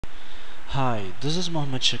Hi, this is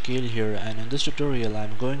Mohammed Shakil here, and in this tutorial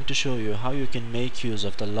I'm going to show you how you can make use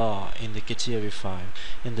of the law in the Catia v5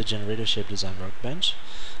 in the Generative Shape Design workbench.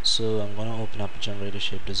 So I'm going to open up Generative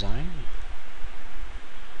Shape Design.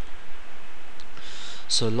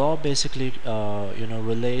 So law basically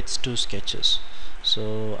relates to sketches.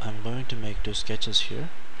 So I'm going to make two sketches here,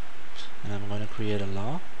 and I'm going to create a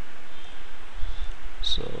law.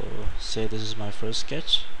 So say this is my first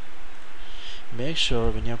sketch. Make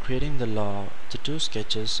sure when you're creating the law, the two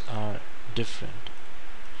sketches are different.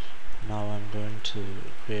 Now I'm going to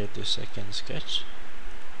create the second sketch.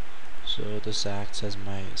 So this acts as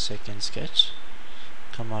my second sketch.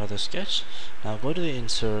 Come out of the sketch. Now go to the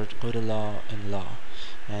insert, go to law and law.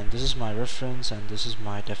 And this is my reference and this is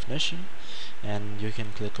my definition. And you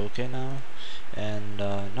can click OK now. And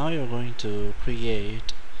now you're going to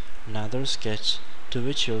create another sketch to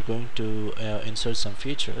which you're going to insert some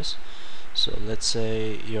features. So let's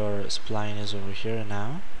say your spline is over here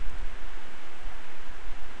now.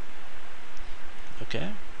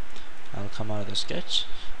 Okay, I'll come out of the sketch.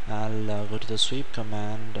 I'll go to the sweep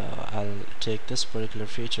command. I'll take this particular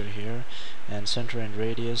feature here and center and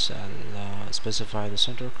radius. I'll specify the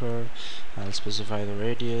center curve. I'll specify the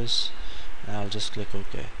radius and I'll just click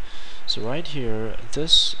OK. So right here,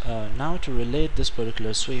 this now to relate this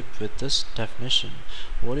particular sweep with this definition,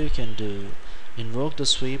 what you can do, invoke the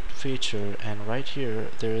sweep feature, and right here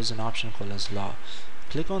there is an option called as law.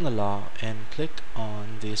 Click on the law and click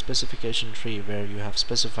on the specification tree where you have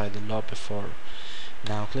specified the law before.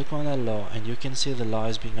 Now click on the law and you can see the law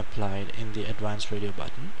is being applied in the advanced radio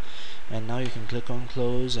button. And now you can click on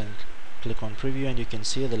close and click on preview, and you can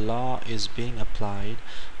see the law is being applied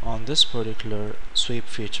on this particular sweep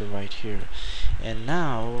feature right here. And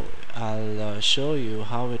now I'll show you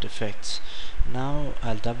how it affects. Now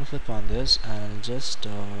I'll double click on this and I'll just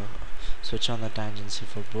switch on the tangency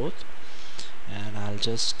for both, and I'll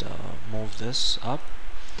just move this up.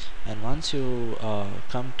 And once you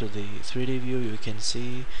come to the 3D view, you can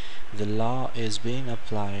see the law is being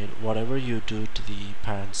applied whatever you do to the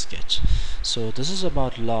parent sketch. So this is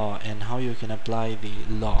about law and how you can apply the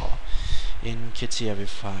law in Catia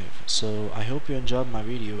v5. So I hope you enjoyed my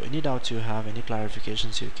video. Any doubts you have, any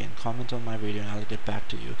clarifications, you can comment on my video and I'll get back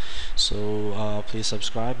to you. So please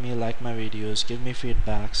subscribe me, like my videos, give me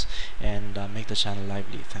feedbacks, and make the channel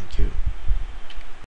lively. Thank you.